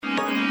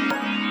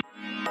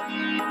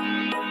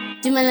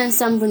Diman and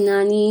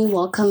Sambunani,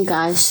 welcome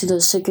guys to the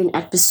second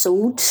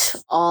episode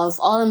of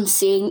All I'm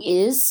Saying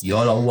Is.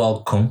 Y'all are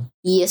welcome.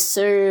 Yes,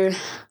 sir.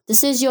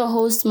 This is your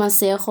host,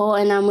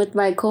 Masejo, and I'm with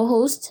my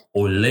co-host.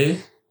 Ole,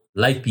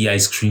 like the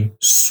ice cream,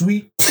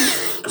 sweet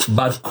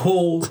but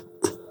cold.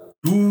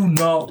 Do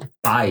not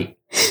buy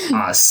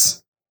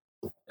us.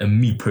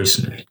 And me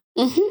personally.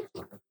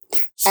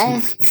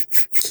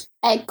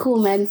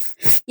 Cool, man.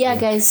 Yeah,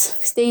 guys,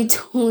 stay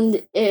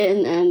tuned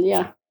in and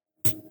yeah.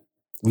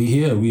 We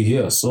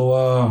here.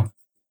 So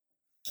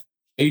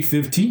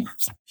 8:50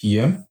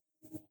 p.m.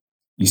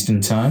 Eastern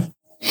Time.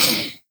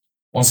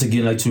 Once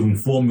again, I'd like to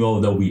inform you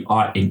all that we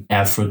are in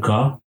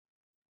Africa.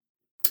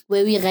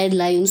 Where we ride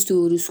lions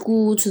to the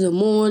school, to the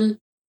mall,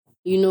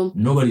 you know.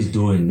 Nobody's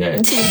doing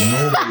that.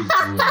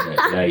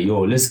 Like,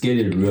 yo, let's get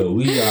it real.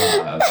 We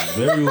are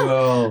very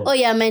well. Oh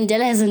yeah,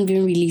 Mandela hasn't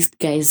been released,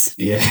 guys.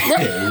 Yeah.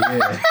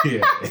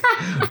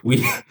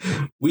 We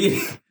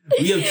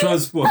have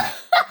transport.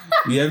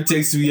 We have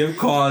taxis, we have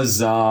cars,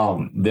 there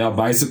are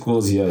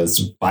bicycles here,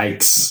 there's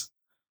bikes.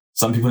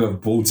 Some people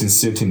have boats in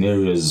certain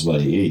areas,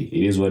 but hey,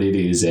 it is what it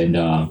is. And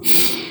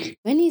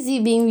when is he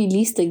being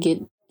released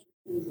again?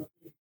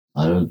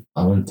 I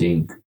don't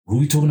think. Who are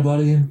we talking about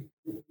again?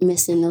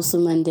 Mr.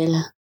 Nelson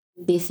Mandela.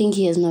 They think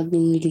he has not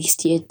been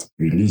released yet.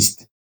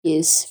 Released?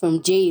 Yes,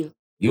 from jail.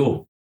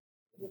 Yo.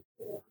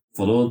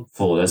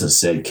 That's a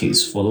sad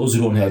case. For those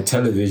who don't have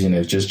television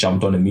and just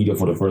jumped on the media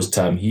for the first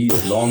time,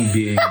 he's long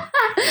been.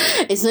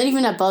 It's not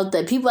even about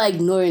that. People are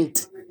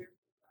ignorant.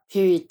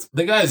 Period.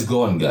 The guy's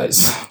gone,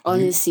 guys.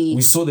 Honestly.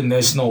 We saw the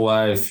National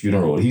Wide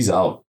funeral. He's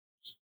out.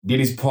 Did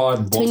his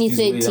part.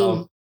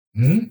 2013.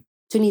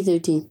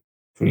 2013.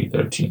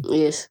 2013.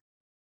 Yes.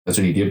 That's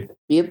when he did?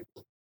 Yep.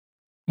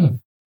 That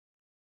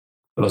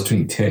was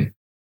 2010.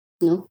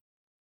 No.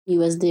 He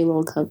was there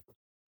World Cup.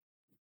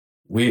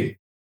 Where?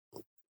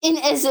 In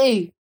SA.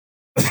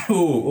 I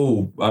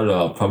don't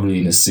know, probably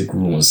in a sick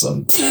room or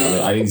something.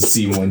 I didn't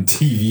see him on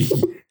TV.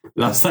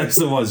 Last time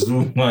someone was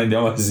doing mine,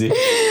 that was it.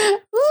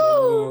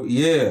 So,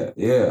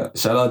 yeah.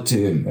 Shout out to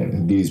him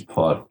and did his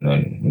part.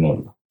 And, you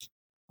know,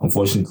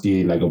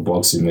 unfortunately, like a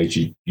boxing match,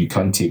 you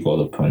can't take all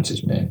the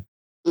punches, man.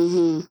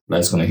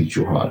 Life's gonna hit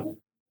you hard.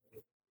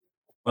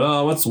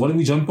 But what are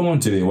we jumping on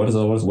today? What's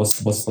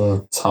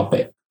the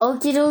topic?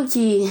 Okie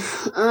dokie.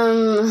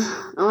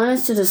 I want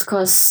us to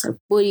discuss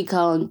body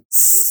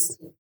counts.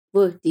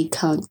 Body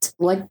count.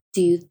 What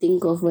do you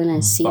think of when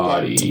I see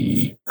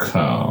body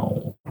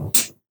count?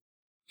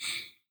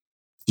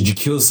 Did you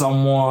kill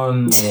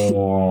someone,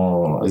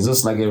 or is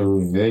this like a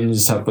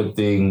revenge type of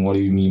thing? What do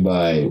you mean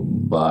by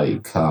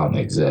body count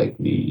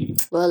exactly?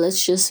 Well,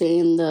 let's just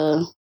say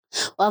I've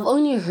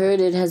only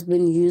heard it has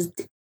been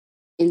used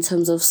in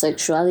terms of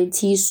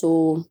sexuality,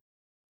 so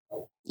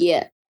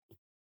yeah.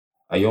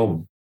 Are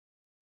y'all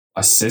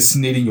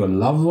assassinating your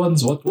loved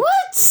ones? What?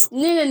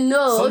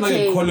 No. Sounds like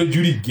a Call of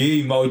Duty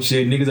game out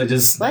here. Niggas are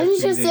just. Why did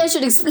you just say I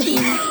should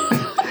explain?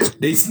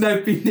 They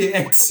sniping their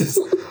exes.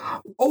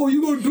 Oh,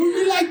 you gonna do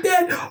me like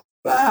that?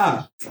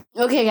 Bah.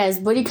 Okay, guys.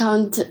 Body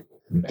count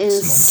in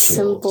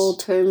simple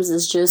terms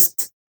is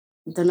just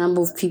the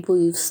number of people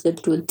you've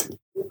slept with.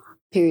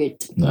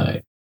 Period.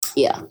 Right.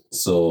 Yeah.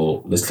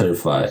 So let's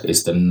clarify.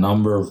 It's the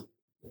number of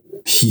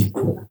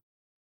people,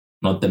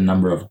 not the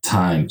number of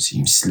times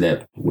you've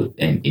slept with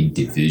an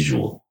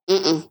individual.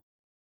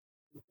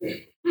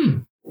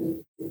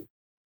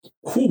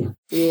 Cool.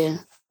 Yeah.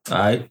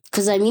 Alright.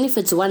 Because I mean, if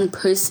it's one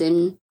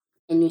person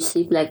and you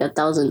sleep like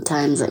 1,000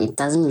 times, it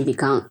doesn't really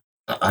count.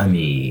 I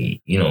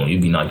mean, you know,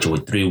 you've been out here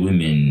with 3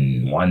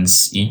 women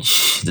once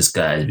each. This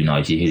guy has been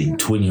out here hitting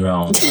 20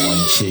 rounds for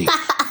one chick.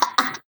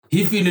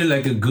 He feeling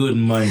like a good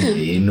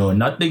Monday, you know.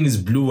 Nothing is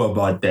blue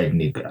about that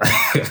nigga.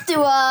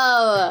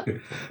 Wow.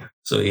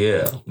 So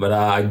yeah, but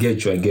I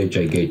get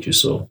you.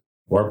 So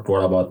what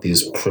about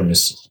these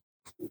premises?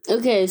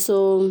 Okay,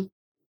 so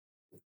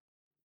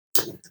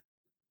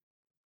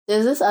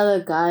there's this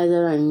other guy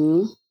that I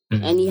knew,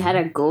 and he had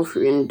a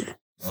girlfriend.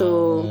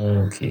 So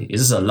okay,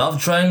 is this a love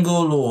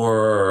triangle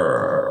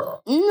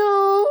or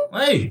no?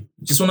 Hey,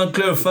 just want to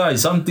clarify.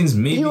 Some things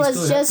maybe he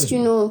was just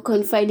happen.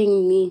 Confiding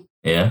in me.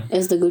 Yeah,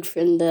 as the good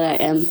friend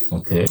that I am.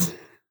 Okay.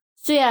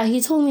 So yeah,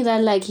 he told me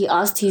that like he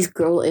asked his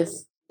girl if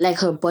like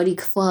her body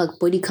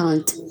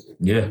count.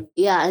 Yeah.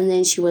 Yeah, and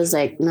then she was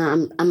like,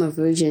 "Nah, I'm a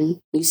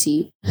virgin." You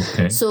see.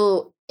 Okay.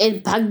 So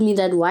it bugged me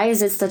that why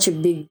is it such a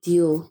big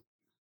deal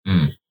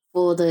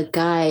for the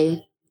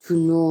guy to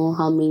know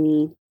how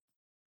many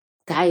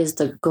guys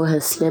the girl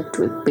has slept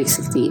with,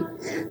 basically.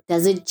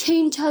 Does it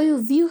change how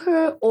you view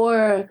her,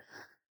 or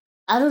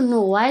I don't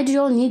know, why do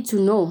you all need to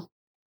know?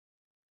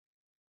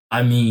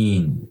 I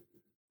mean,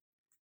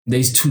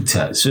 there's 2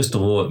 types. First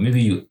of all,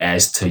 maybe you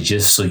asked her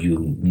just so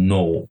you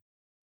know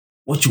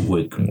what you're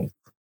working with.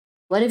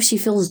 What if she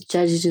feels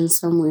judged in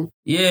some way?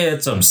 Yeah,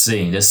 that's what I'm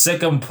saying. The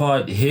second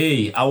part,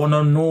 hey, I want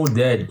to know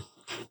that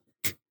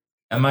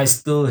am I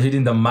still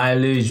hitting the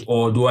mileage,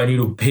 or do I need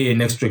to pay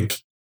an extra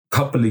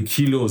couple of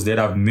kilos that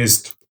I've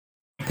missed?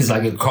 It's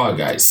like a car,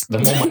 guys. The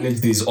more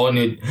mileage is on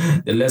it,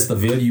 the less the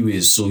value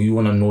is. So you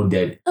want to know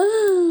that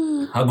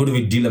How good of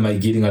a deal am I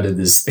getting out of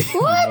this thing? What?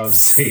 You know what I'm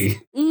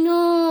saying?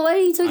 No, what are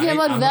you talking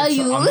about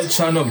value? I'm not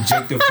trying to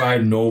objectify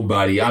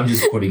nobody. I'm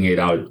just putting it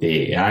out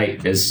there.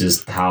 Right? That's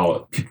just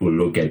how people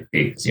look at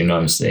things. You know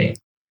what I'm saying?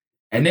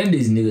 And then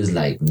there's niggas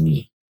like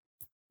me.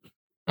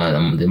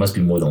 There must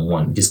be more than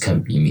one. It just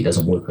can't be me. It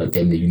doesn't work like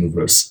that in the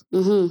universe.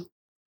 Mm-hmm.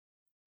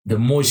 The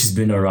more she's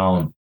been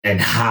around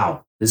and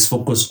how. Let's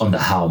focus on the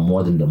how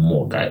more than the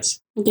more,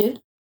 guys. Okay.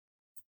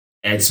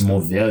 Adds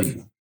more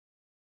value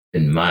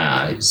in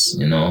my eyes,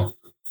 you know.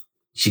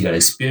 She got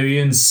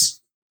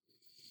experience.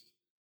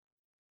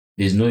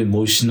 There's no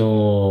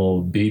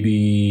emotional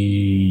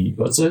baby,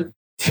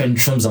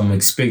 tantrums I'm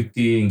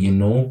expecting, you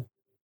know.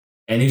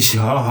 And if her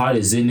heart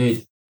is in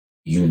it,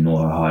 you know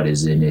her heart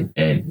is in it.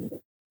 And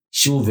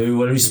she'll very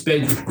well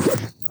respect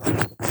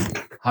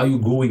how you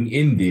going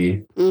in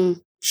there.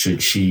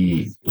 Should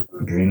she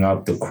bring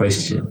up the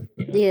question?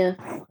 Yeah.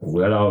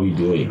 What are we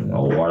doing?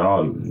 Or what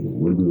are we?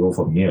 Where do we go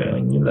from here?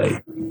 And you're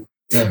like,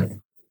 damn it.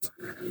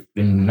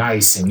 Been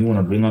nice, and you want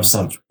to bring up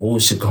some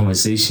bullshit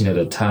conversation at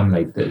a time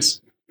like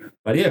this.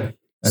 But yeah,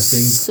 I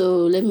think.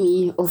 So let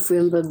me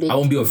off-ramp a bit. I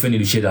won't be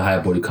offended if she had a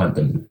higher body count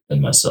than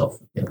myself.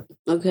 Yeah.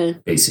 Okay.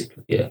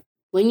 Basically, yeah.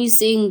 When you're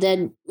saying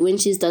that, when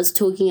she starts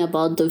talking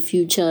about the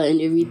future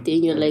and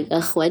everything, you're like,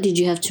 ugh, why did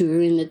you have to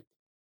ruin it?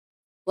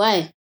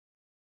 Why?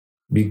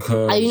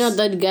 Because. Are you not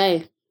that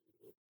guy?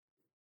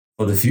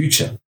 For the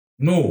future?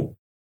 No.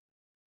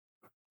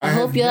 I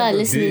hope you are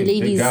listening,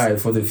 ladies. The guy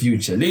for the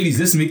future. Ladies,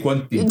 let's make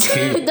one thing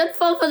clear. Don't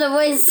fall for the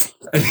voice.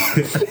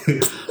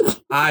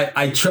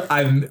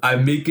 I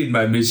make it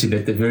my mission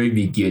at the very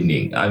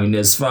beginning. I mean,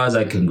 as far as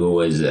I can go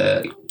as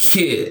a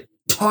kid,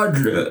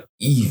 toddler,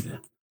 even.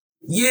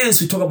 Yes,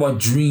 we talk about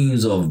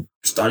dreams of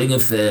starting a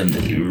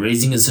family,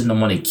 raising a certain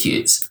amount of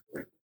kids.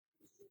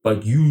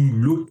 But you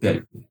looked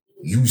at me.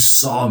 You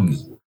saw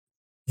me.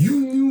 You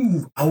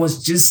knew I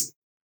was just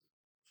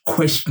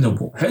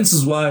questionable. Hence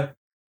is why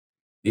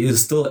they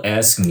still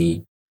ask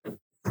me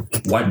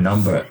what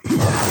number.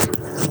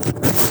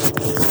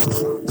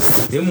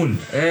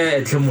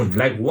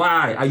 Like,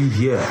 why are you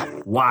here?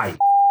 Why?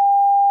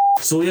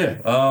 So yeah,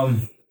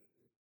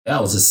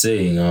 I was just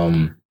saying,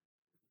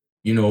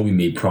 you know, we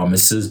made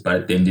promises, but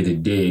at the end of the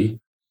day,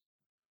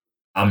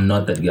 I'm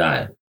not that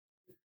guy.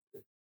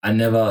 I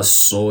never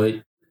saw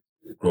it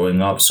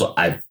growing up, so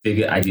I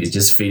figured I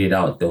just faded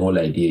out. The whole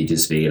idea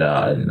just faded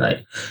out. And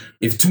like,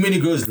 if too many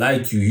girls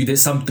like you,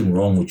 there's something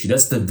wrong with you.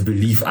 That's the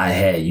belief I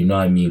had, you know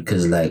what I mean?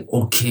 Because like,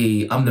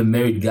 okay, I'm the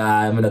married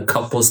guy, I'm in a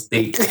couple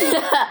state.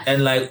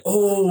 And like,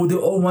 oh, they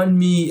all want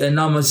me, and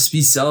I must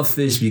be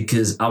selfish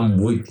because I'm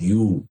with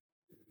you.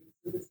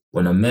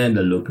 When a man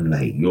they're looking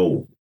like,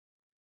 yo,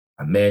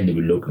 a man they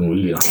be looking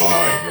really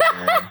hard,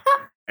 man.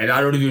 And I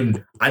don't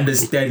even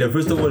understand that.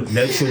 First of all,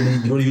 naturally,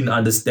 you don't even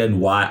understand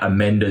why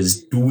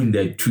Amanda's doing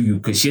that to you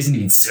because she hasn't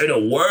even said a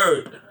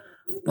word.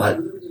 But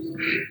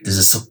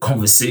there's a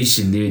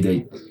conversation there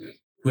that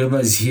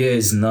whoever's here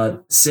is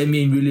not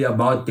saying really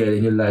about that.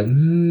 And you're like,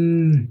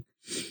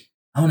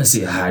 I want to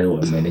say hi to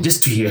Amanda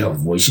just to hear her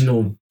voice, you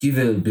know, give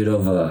her a bit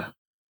of a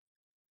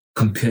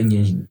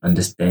companion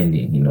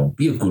understanding, you know,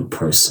 be a good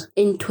person.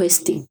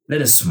 Interesting.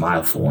 Let her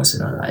smile for once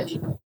in her life,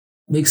 you know.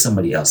 Make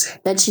somebody else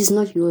happy. That she's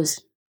not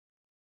yours.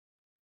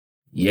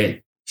 Yeah,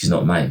 she's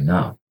not mine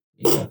now.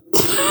 You know?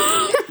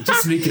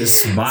 Just make her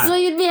smile. So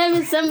you'd be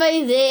having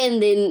somebody there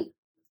and then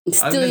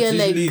still you're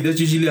like...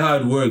 That's usually how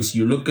it works. I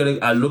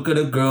look at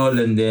a girl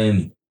and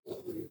then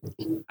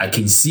I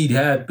can see it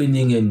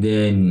happening, and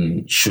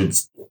then should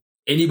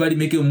anybody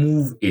make a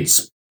move,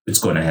 it's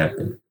gonna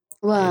happen.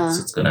 Wow.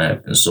 It's gonna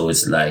happen. So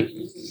it's like,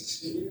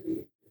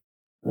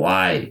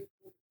 why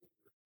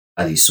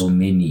are there so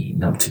many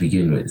now to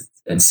begin with?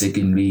 And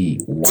secondly,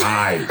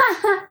 why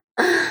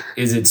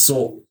is it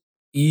so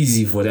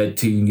easy for that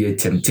to get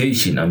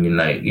temptation? I mean,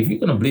 like, if you're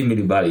gonna blame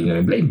anybody, you're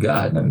gonna blame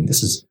God. I mean,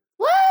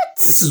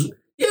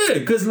 yeah,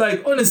 because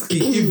like honestly,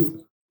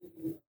 if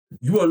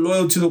you are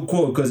loyal to the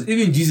core, because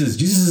even Jesus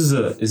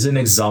is an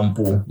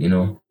example, you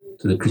know,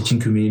 to the Christian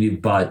community.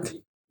 But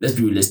let's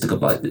be realistic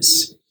about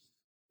this.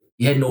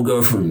 He had no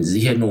girlfriends.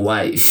 He had no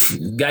wife.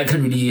 Guy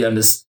can't really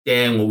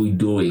understand what we're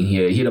doing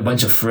here. He had a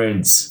bunch of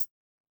friends.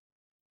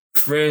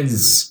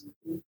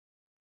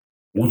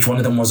 Which one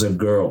of them was a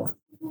girl?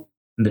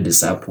 The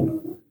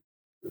disciple.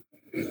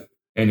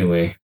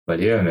 Anyway, but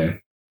yeah,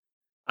 man.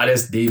 I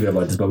asked David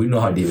about this, but we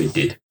know how David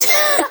did.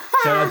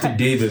 Shout out to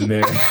David,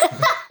 man.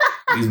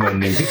 He's my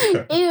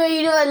nigga. Anyway,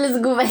 you know what? Let's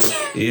go back.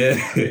 Yeah.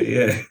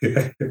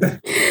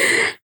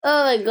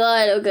 Oh my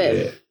God.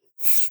 Okay. Yeah.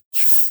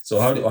 So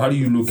how do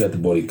you look at the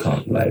body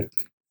count? Like,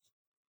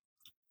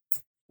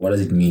 what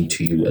does it mean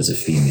to you as a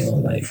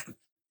female? Like,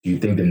 do you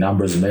think the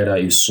numbers matter?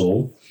 If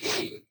so,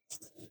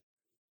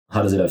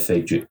 how does it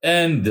affect you?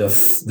 And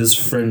this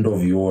friend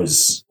of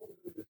yours.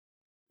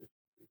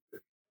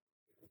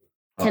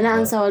 Can I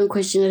answer one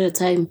question at a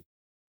time?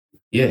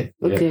 Yeah.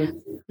 Okay.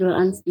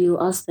 You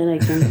ask that I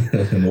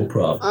can. No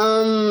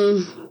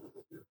problem.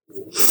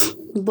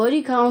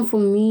 Body count for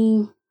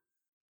me,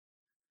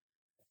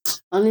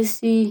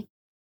 honestly,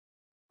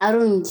 I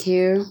don't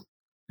care.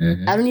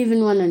 I don't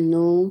even want to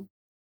know.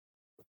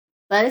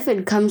 But if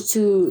it comes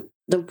to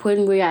the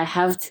point where I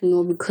have to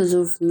know because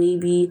of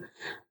maybe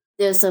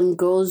there's some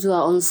girls who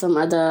are on some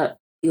other,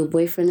 your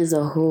boyfriend is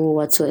a hoe,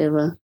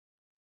 whatsoever.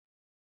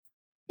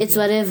 It's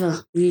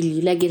whatever,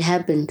 really. Like, it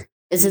happened.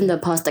 It's in the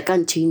past. I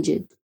can't change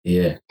it.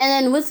 Yeah.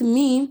 And then with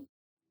me,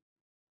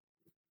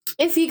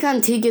 if he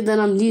can't take it, then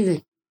I'm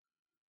leaving.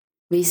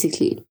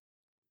 Basically.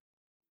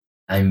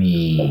 I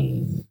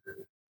mean,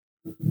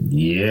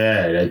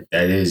 yeah,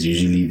 that is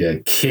usually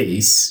the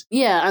case.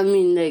 Yeah, I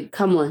mean, like,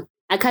 come on.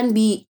 I can't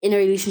be in a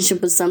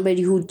relationship with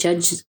somebody who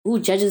judges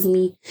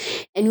me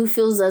and who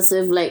feels as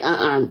if, like,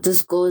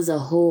 this girl is a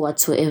hoe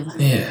whatsoever.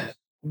 Yeah.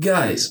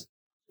 Guys,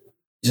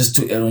 just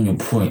to add on your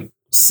point,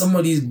 some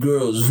of these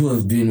girls who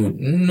have been with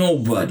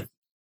nobody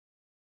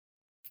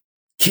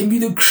can be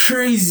the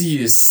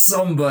craziest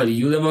somebody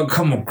you'll ever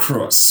come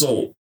across.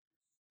 So,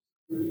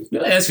 you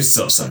gotta ask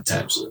yourself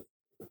sometimes,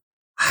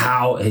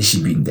 how has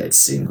she been that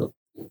single?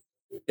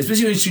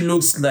 Especially when she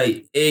looks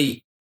like,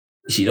 hey,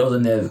 she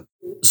doesn't have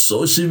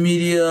social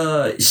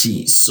media,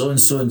 she's so and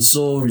so and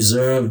so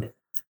reserved.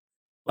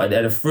 But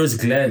at a first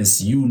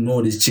glance, you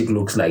know this chick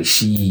looks like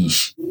she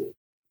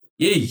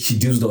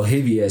deals with a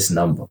heavy ass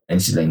number.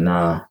 And she's like,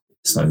 nah,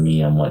 it's not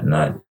me, I'm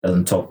whatnot.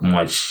 Doesn't talk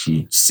much.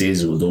 She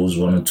says those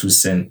 1 or 2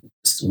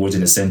 words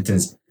in a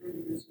sentence.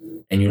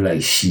 And you're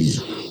like,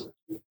 she's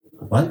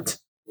what?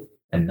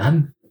 A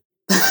nun?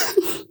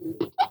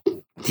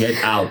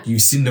 Get out.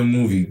 You've seen the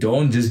movie.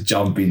 Don't just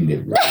jump in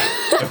there, bro.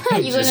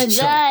 You're gonna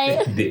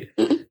die.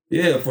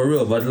 Yeah, for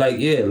real. But like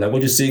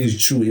what you're saying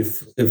is true.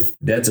 If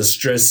that's a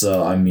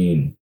stressor, I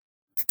mean,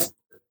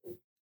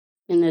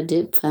 in a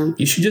dip, fam.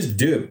 You should just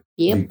dip.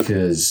 Yep.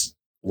 Because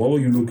what were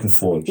you looking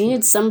for? You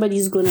need somebody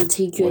who's gonna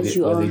take you as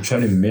you are. Are they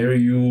trying to marry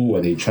you?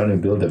 Are they trying to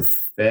build a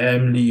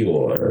family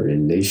or a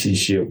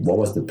relationship? What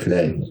was the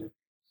plan?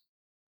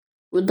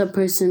 With the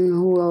person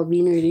who I'll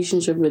be in a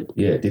relationship with.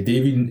 Yeah. Did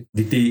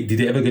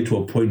they ever get to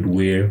a point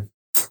where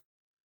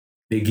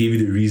they gave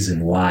you the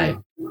reason why?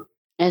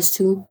 As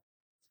to?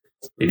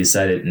 They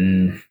decided,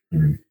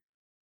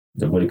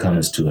 the body count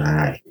is too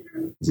high.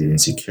 Is it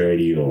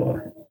insecurity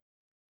or?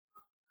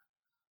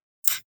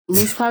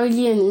 Most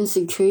probably an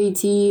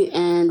insecurity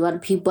and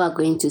what people are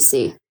going to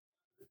say.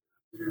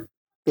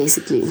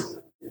 Basically.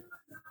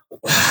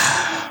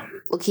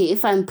 Okay,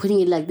 if I'm putting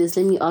it like this,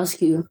 let me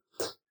ask you.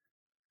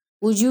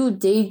 Would you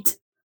date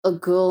a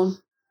girl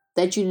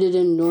that you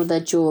didn't know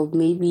that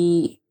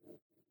maybe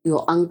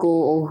your uncle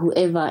or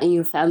whoever in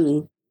your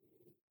family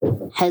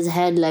has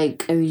had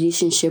like a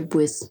relationship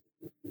with?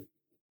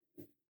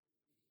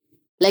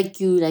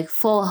 Like you like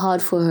fall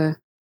hard for her.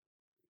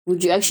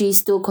 Would you actually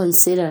still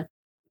consider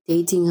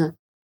dating her?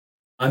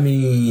 I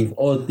mean,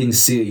 all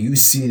things said, you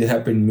see it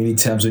happen many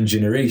times in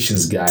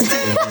generations, guys.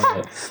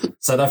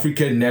 South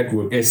African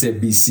network,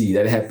 SFBC,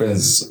 that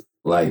happens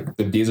like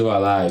the days of our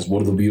lives.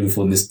 What are the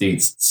beautiful in the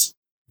States?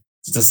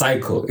 It's a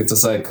cycle. It's a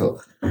cycle.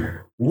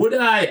 Would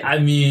I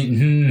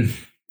mean,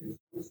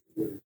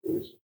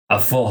 I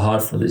fall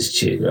hard for this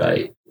chick,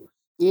 right?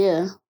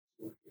 Yeah.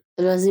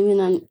 It was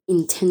even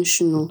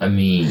unintentional. I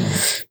mean,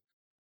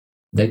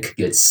 that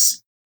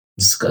gets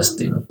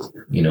disgusting,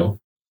 you know?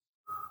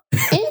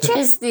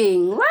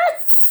 Interesting.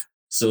 What?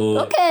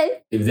 So,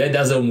 okay. If that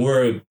doesn't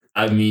work,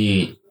 I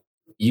mean,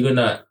 you're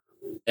gonna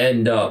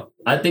end up,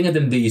 I think at the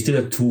end of the day, you still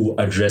have to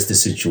address the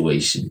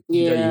situation.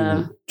 Yeah. Either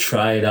you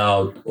try it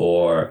out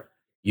or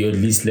you at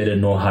least let her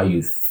know how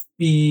you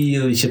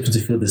feel. She happens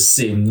to feel the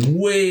same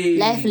way.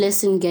 Life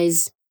lesson,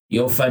 guys.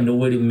 You'll find a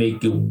way to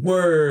make it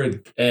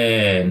work.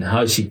 And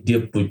how she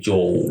did with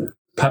your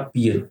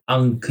puppy and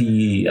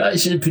uncle. I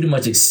should pretty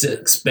much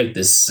expect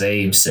the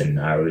same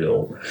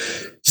scenario.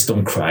 Just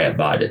don't cry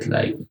about it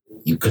like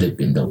you could have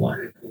been the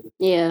one.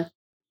 Yeah.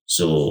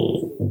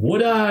 So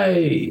would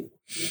I...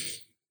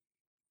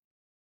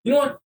 You know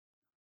what?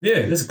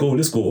 Yeah, let's go.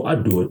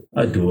 I'd do it.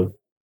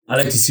 I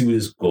like to see where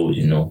this goes,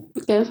 you know.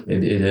 Okay.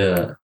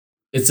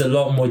 It's a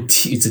lot more...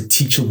 it's a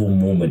teachable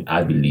moment,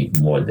 I believe,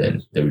 more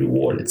than the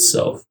reward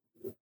itself.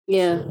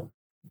 Yeah. So,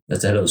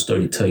 that's a hell of a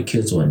story to tell your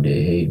kids one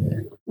day. Hey,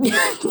 man.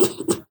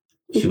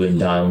 She went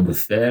down the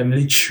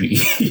family tree.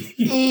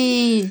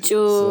 Hey,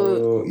 Joe.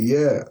 So,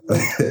 yeah.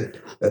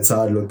 That's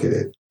how I look at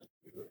it.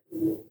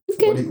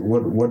 Okay.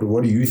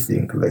 What do you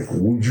think? Like,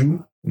 would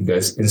you in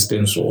this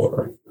instance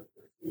or...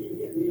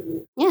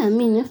 Yeah, I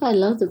mean, if I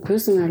love the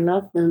person, I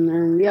love them,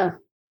 and yeah.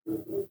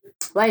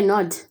 Why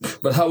not?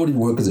 But how would it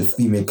work as a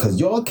female? Because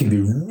y'all can be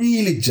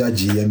really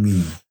judgy. I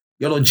mean,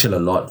 y'all don't chill a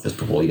lot, first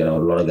of all. You got a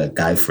lot of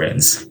guy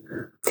friends.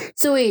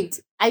 So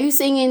wait, are you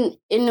saying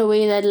in a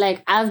way that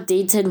like I've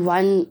dated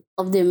one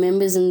of the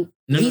members in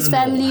his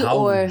family? How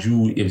or would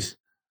you, if,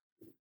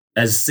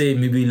 as say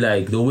maybe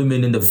like the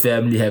women in the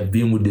family have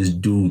been with this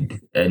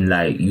dude and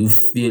like you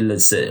feel a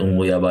certain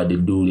way about the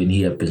dude and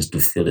he happens to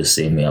feel the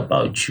same way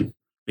about you?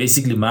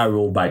 Basically my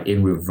role, but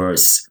in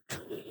reverse.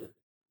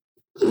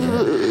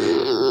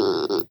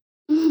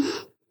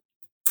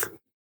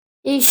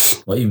 Ish.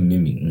 Why are you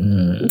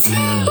miming?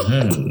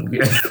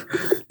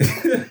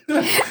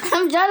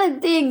 I'm trying to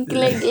think.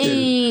 Like,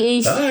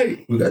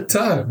 Alright, we got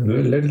time.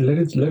 Let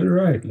it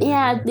ride.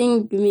 Yeah, I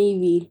think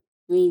maybe.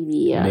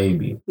 Yeah.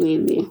 Maybe.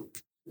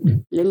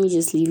 Let me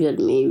just leave it.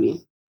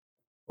 Maybe.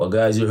 Well,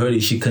 guys, you heard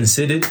it. She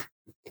considered.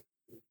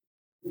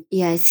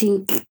 Yeah, I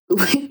think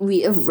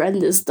we have run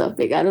this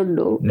topic. I don't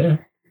know. Yeah,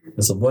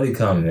 that's a body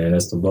count, man.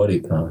 That's the body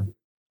count.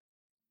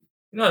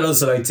 You know, I'd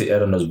also like to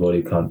add on this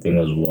body count thing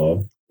as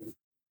well.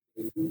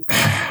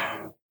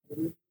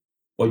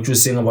 What you're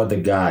saying about the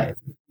guy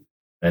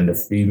and the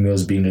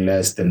females being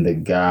less than the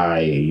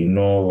guy, you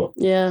know?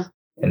 Yeah.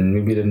 And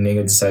maybe the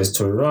nigga decides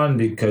to run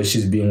because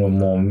she's being with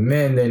more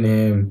men than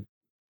him.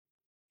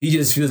 He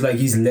just feels like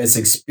he's less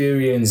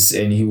experienced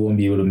and he won't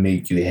be able to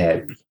make you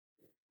happy.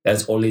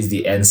 That's always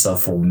the answer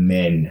for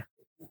men.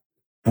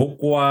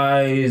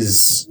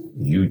 Book-wise,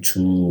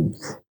 YouTube,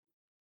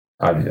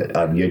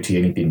 I've yet to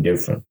hear anything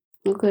different.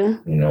 Okay.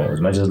 You know, as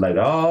much as like,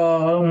 I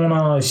don't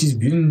wanna, she's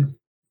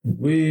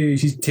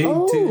tainted.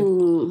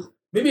 Oh.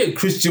 Maybe a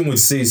Christian would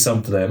say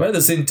something like that. But at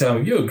the same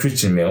time, you're a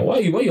Christian, man. Why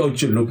you out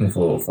here looking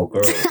for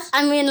girls?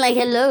 I mean, like,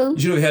 hello. You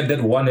should have had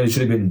that one and it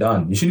should have been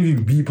done. You shouldn't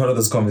even be part of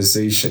this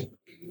conversation.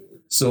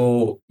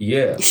 So,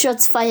 yeah.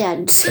 Shots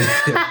fired.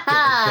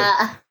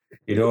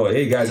 You know,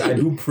 hey guys, I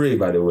do pray,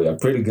 by the way. I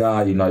pray to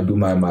God, you know, I do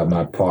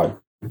my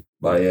part.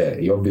 But yeah,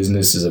 your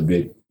business is a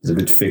bit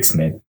fixed,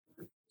 man.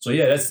 So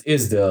yeah, that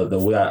is the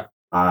way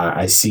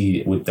I see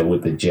it with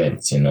the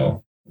gents, you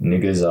know.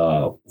 Niggas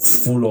are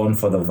full on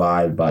for the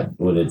vibe, but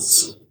when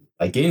it's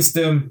against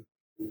them,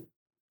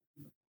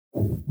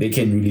 they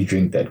can't really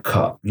drink that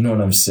cup. You know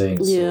what I'm saying?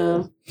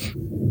 Yeah. So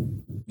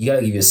you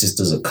gotta give your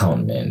sisters a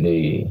count, man.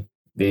 They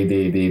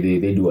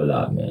do a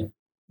lot, man.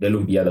 They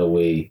look the other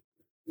way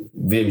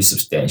very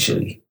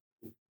substantially.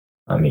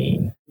 I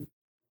mean,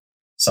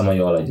 some of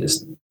y'all are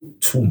just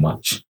too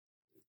much.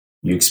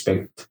 You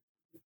expect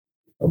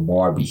a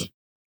Barbie.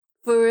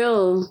 For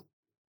real.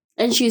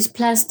 And she's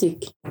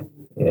plastic.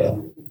 Yeah.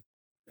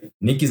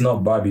 Nikki's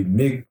not Barbie.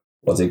 Mick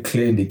was a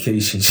clear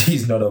indication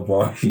she's not a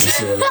Barbie.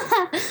 So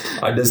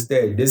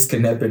understand, this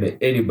can happen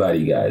to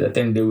anybody, guys. I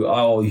think they are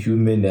all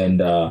human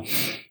and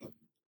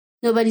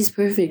nobody's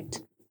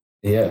perfect.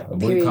 Yeah, a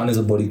body count is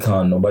a body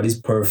count. Nobody's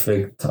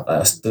perfect.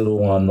 I still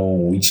don't want to know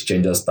which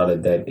gender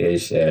started that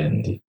ish.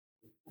 And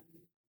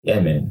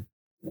yeah, man,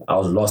 I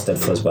was lost at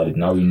first, but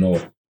now we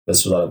know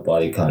that's what a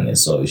body count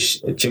is. So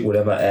a chick would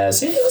ever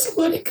ask, hey, what's a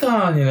body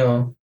count? You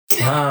know,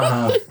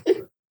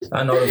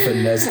 I know the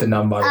finesse the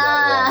number.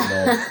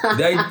 I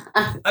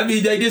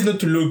mean, the idea is not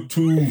to look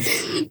too.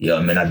 Yeah,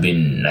 man, I've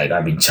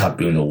been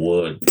chopping the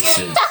wood.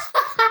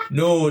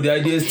 No, the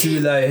idea is to be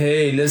like,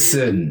 hey,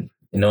 listen,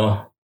 you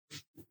know.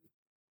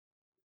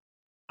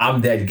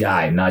 I'm that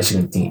guy. Now she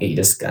don't think, hey,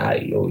 this guy,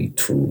 yo,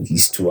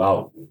 he's too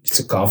out. He's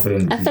too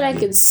confident. I feel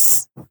like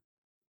it's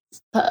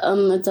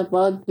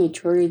about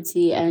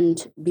maturity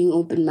and being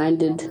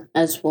open-minded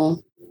as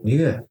well.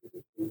 Yeah.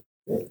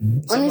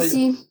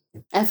 Honestly,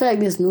 I feel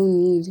like there's no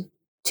need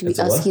to be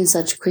asking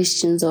such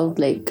questions of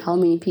like, how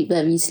many people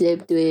have you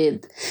slept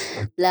with?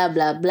 Blah,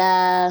 blah,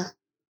 blah.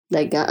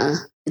 Like,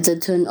 it's a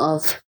turn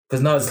off.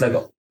 Because now it's like,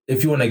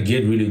 if you want to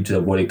get really into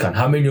the body count,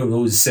 how many of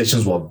those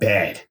sessions were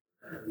bad?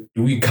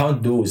 Do we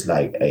count those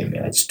like, hey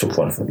man, I just took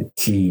one for the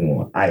team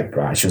or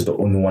eyebrow. She was the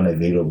only one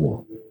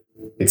available.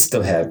 It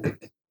still happened.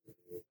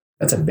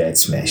 That's a bad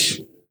smash.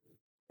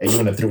 And you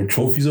want to throw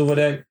trophies over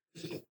that?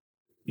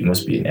 You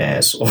must be an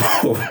asshole.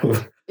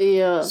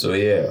 Yeah. So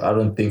yeah, I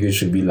don't think it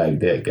should be like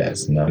that,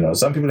 guys. No.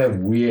 Some people have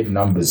weird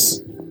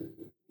numbers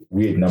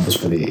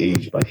for their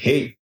age, but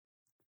hey,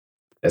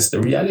 that's the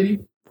reality.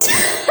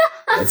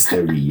 That's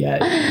the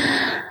reality.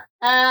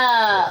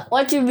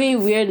 What you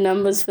mean weird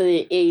numbers for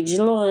the age?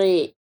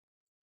 Lord.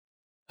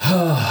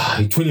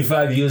 You're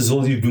 25 years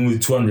old, you've been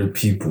with 200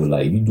 people.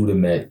 Like, you do the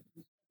math.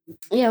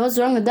 Yeah, what's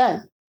wrong with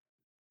that?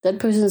 That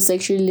person is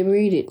sexually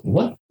liberated.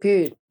 What?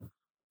 Period.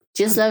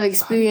 Just love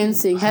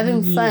experiencing,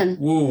 having fun,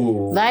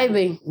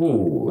 vibing.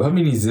 Whoa, how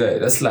many is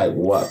that? That's like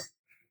what?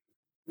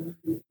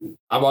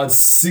 About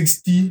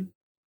 60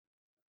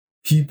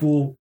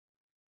 people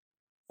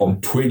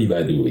from 20,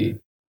 by the way.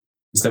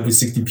 It's like with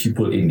 60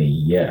 people in a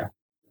year.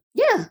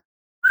 Yeah.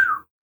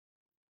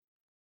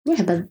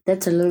 Yeah, but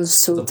that's a little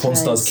so the Porn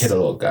Stars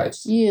catalog,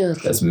 guys. Yeah.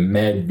 That's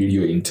mad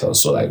video intel.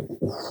 So like,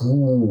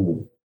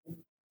 who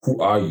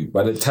are you?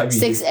 By the time you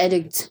sex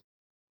addict.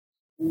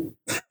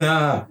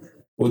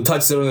 We'll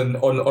touch that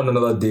on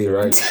another day,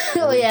 right?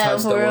 Oh yeah,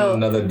 touch that on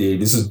another day.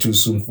 This is too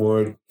soon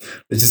for it.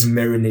 Let's just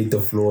marinate the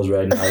floors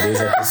right now. This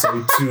is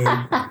episode 2.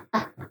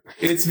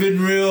 It's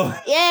been real.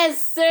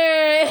 Yes,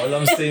 sir. All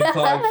I'm saying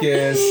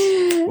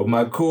podcast with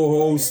my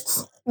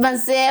co-host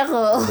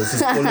Mancero. This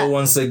is Polo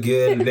once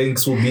again.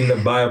 Links will be in the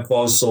bio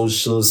for our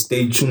socials.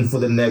 Stay tuned for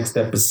the next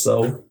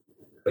episode.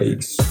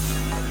 Peace.